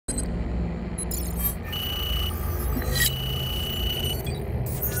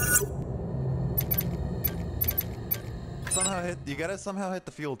somehow hit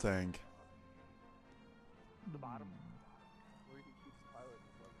the fuel tank. The bottom. Where you can keep the pilot in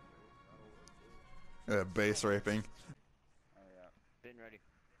the that'll work too. Base raping. Oh yeah. Been ready.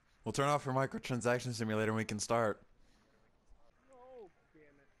 We'll turn off your microtransaction simulator and we can start. Oh, damn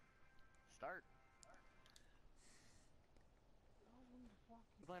it. Start.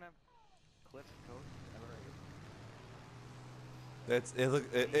 You playing on Cliff's Coast? Never heard of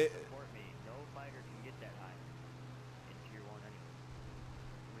it. Support me. No fighter can get that high in tier 1 anyway.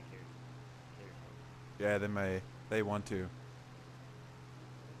 Nobody cares. Yeah, they want to.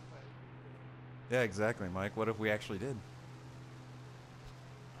 Yeah, exactly, Mike. What if we actually did?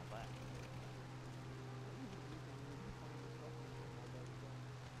 Not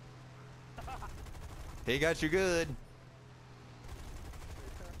bad. He got you good.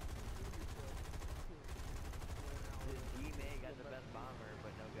 D-May got the best bomber,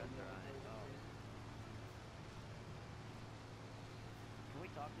 but no guns are on it. Oh. Can we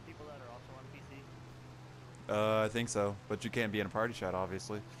talk to people that are also on PC? I think so, but you can't be in a party chat,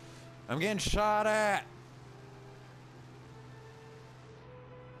 obviously. I'm getting shot at!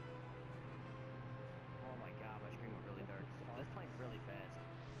 Oh my god, my screen went really dark. This plane's really fast.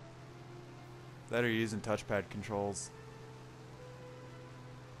 That are using touchpad controls.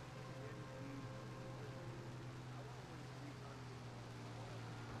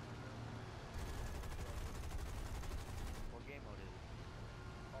 What game mode is it?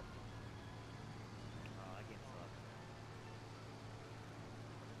 Oh, that game sucks.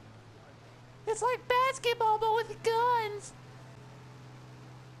 It's like basketball, but with guns!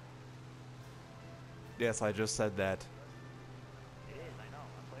 Yes, I just said that. It is, I know,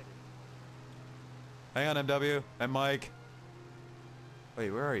 I played it. Hang on, MW and Mike.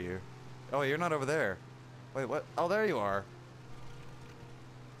 Wait, where are you? Oh, you're not over there. Wait, what? Oh, there you are.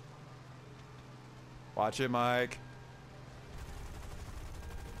 Watch it, Mike.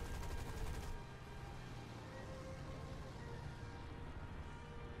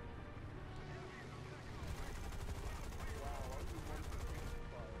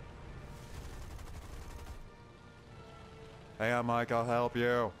 Hang on, Mike, I'll help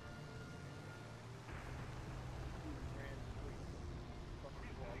you.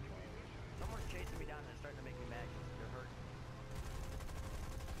 Someone's chasing me down and it's starting to make me mad because they're hurt.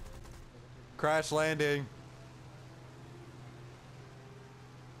 Crash landing.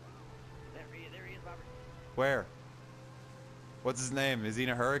 There he is, Robert. Where? What's his name? Is he in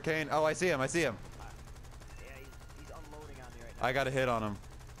a hurricane? Oh, I see him, I see him. Yeah, he's unloading on me right now. I got a hit on him.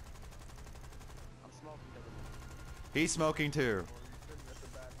 I'm smoking because of him. He's smoking too.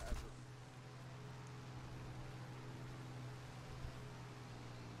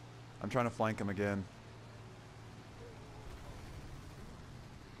 I'm trying to flank him again.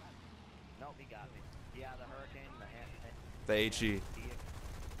 Nope, he got me. Yeah, the hurricane, The HE.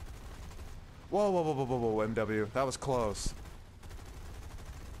 Whoa, whoa, whoa, whoa, whoa, whoa, MW. That was close.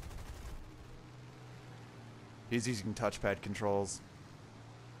 He's using touchpad controls.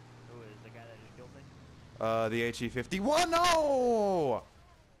 Who is the guy that just killed me? The HE-51. No!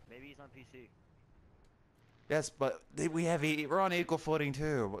 Maybe he's on PC. Yes, but we're on equal footing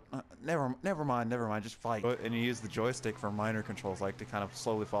too. But, never mind. Just fight. And you use the joystick for minor controls, like to kind of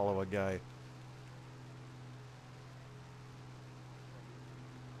slowly follow a guy.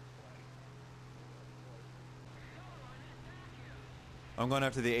 I'm going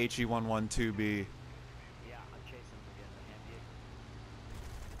after the HE-112B. Yeah, I'm chasing him again. The hand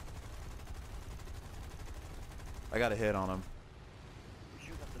I got a hit on him. We're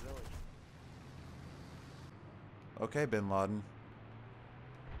shooting up the village. Okay, Bin Laden.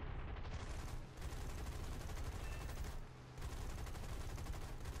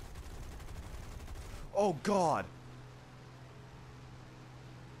 Oh God!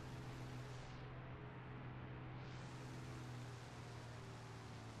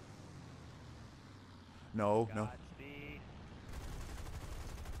 No, no. Godspeed.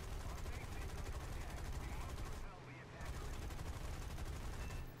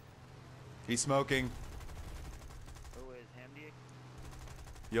 He's smoking. Who is Hamdi?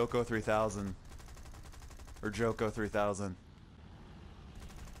 Yoko 3000. Or Joko 3000.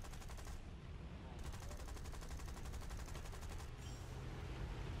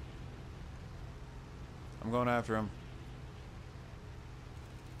 I'm going after him.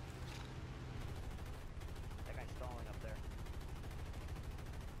 That guy's stalling up there.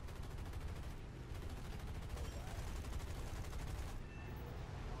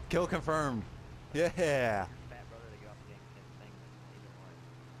 Kill confirmed. Yeah. Fat brother to get off the thing.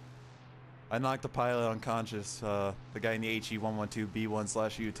 I knocked the pilot unconscious. The guy in the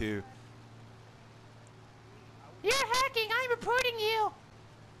HE-112B1/U2. You're hacking! I'm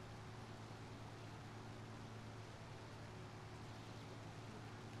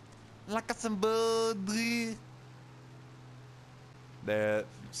Like somebody. There,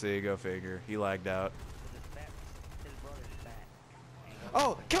 see, go figure. He lagged out. His brother's fat.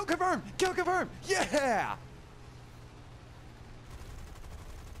 Oh, kill confirmed! Kill confirmed! Yeah!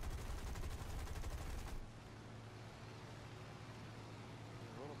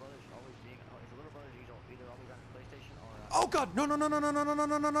 Oh god! No, no, no, no, no, no, no, no,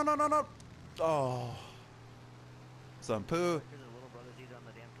 no, no, no, no, no, no! Oh. Some poo. Because his little brother's either on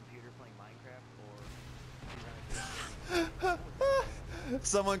the damn computer playing Minecraft or he's on a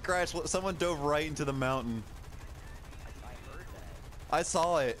Someone crashed. Someone dove right into the mountain. I heard that. I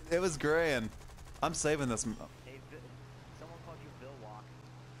saw it. It was grand. I'm saving this. Hey, someone called you Vilwalk.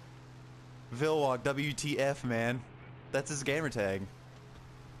 Vilwalk, WTF, man. That's his gamer tag.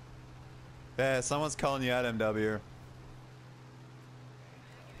 Yeah, someone's calling you out, MW.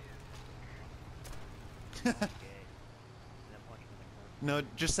 No,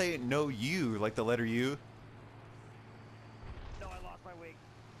 just say no you, like the letter U. No, I lost my wig.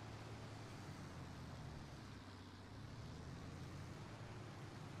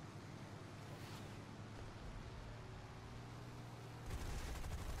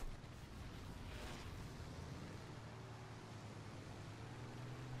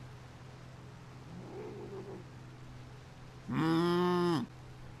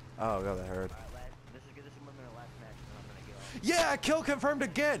 Oh god, that hurt. This is good. This is my last match, and then I'm gonna get off. Yeah, kill confirmed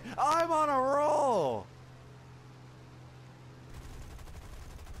again. I'm on a roll.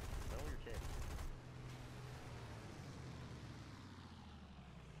 Sell your tits.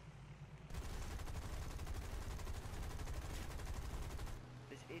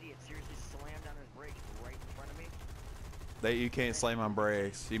 This idiot seriously slammed on his brakes right in front of me. That you can't slam on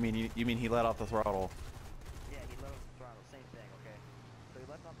brakes. You mean he let off the throttle? Yeah, he let off the throttle. Same thing, okay? So he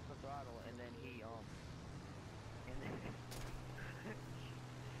let off the throttle, and then he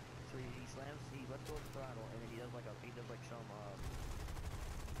so he lets go of the throttle, and then he does like some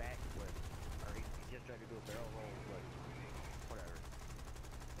backflip, or he just tried to do a barrel roll, but whatever.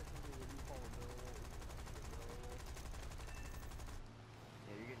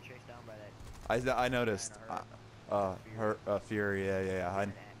 Yeah, you're getting chased down by that. I noticed. Fury. Yeah.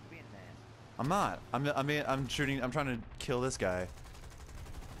 Being an ass. I'm not. I'm shooting. I'm trying to kill this guy,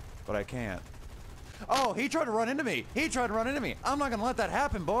 but I can't. Oh, he tried to run into me. I'm not gonna let that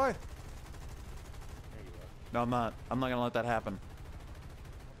happen, boy. There you are. No, I'm not. I'm not gonna let that happen.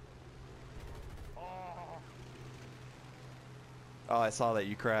 Oh, I saw that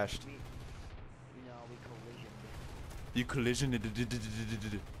you crashed. We collisioned. You collision.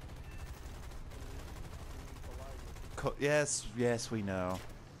 Yes, we know.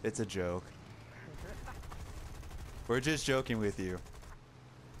 It's a joke. We're just joking with you.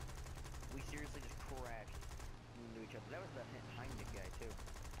 We seriously just crashed into each other. That was the Heimlich guy too.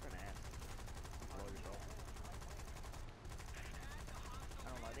 You're an ass. Blow yourself. I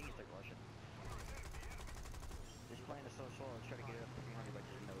don't know. I think he's like Russian. This plane is so slow. Let's try to get it up to 300 by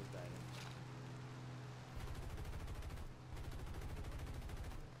just nosediving.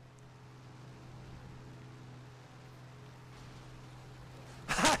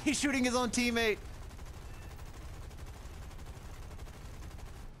 He's shooting his own teammate.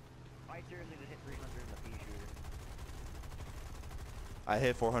 I seriously just hit 300 in the pea shooter. I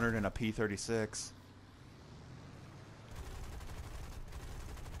hit 400 in a P-36.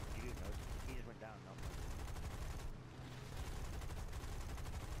 You do know. He just went down. No.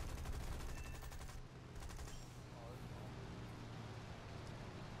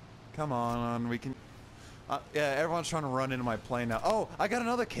 Come on, we can. Yeah, everyone's trying to run into my plane now. Oh, I got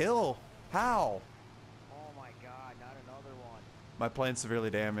another kill. How? Oh my god, not another one. My plane's severely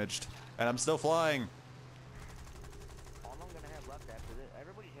damaged, and I'm still flying. All I'm gonna have left after this,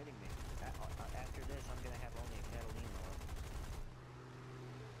 everybody's hitting me. After this, I'm gonna have only a Catalina left.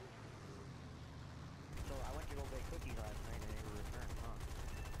 So I went to go bake cookies last night, and they were returned,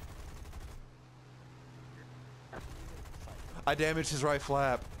 huh? I damaged his right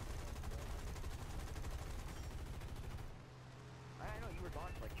flap. I know you were gone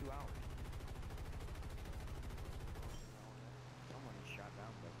for like 2 hours. Someone is shot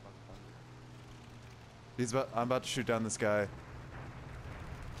down by fucking thunder. I'm about to shoot down this guy.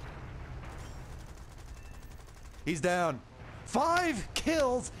 He's down. 5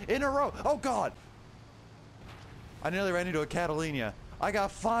 kills in a row. Oh god. I nearly ran into a Catalina. I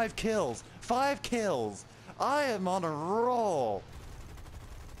got 5 kills. 5 kills. I am on a roll.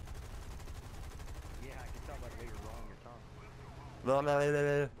 Yeah, I can tell by the way you're rolling your tongue. Blah, blah, blah,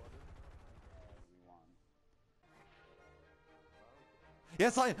 blah.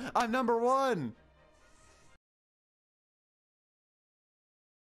 Yes, I'm number 1.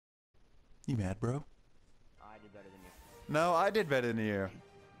 You mad, bro? I did better than you. No, I did better than you.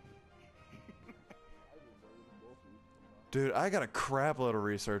 Dude, I got a crap load of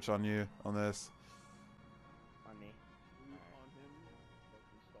research on you on this. On me.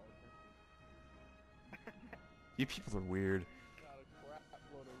 You people are weird.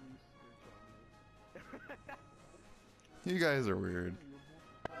 You guys are weird.